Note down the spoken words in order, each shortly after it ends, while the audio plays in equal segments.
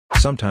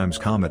Sometimes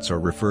comets are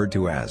referred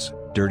to as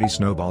dirty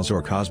snowballs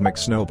or cosmic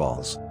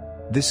snowballs.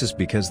 This is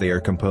because they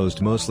are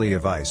composed mostly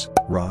of ice,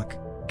 rock,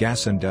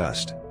 gas and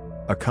dust.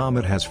 A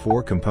comet has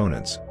four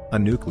components: a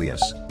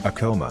nucleus, a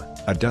coma,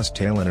 a dust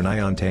tail and an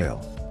ion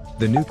tail.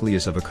 The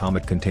nucleus of a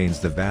comet contains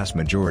the vast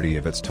majority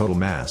of its total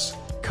mass.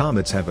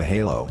 Comets have a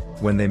halo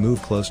when they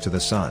move close to the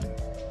sun.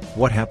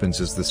 What happens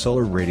is the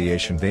solar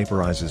radiation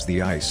vaporizes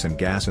the ice and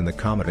gas in the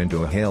comet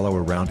into a halo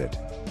around it.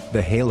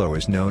 The halo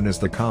is known as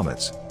the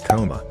comet's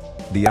coma.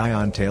 The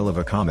ion tail of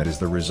a comet is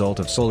the result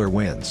of solar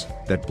winds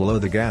that blow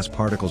the gas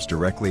particles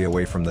directly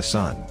away from the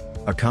sun.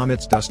 A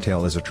comet's dust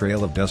tail is a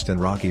trail of dust and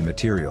rocky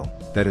material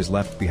that is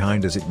left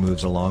behind as it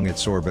moves along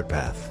its orbit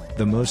path.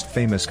 The most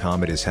famous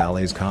comet is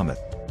Halley's Comet.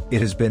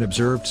 It has been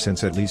observed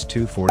since at least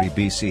 240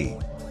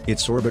 BC.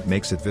 Its orbit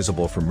makes it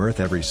visible from Earth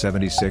every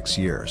 76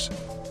 years.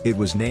 It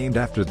was named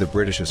after the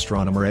British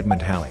astronomer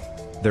Edmund Halley.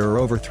 There are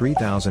over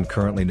 3,000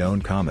 currently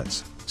known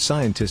comets.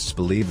 Scientists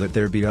believe that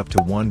there be up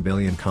to 1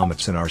 billion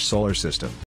comets in our solar system.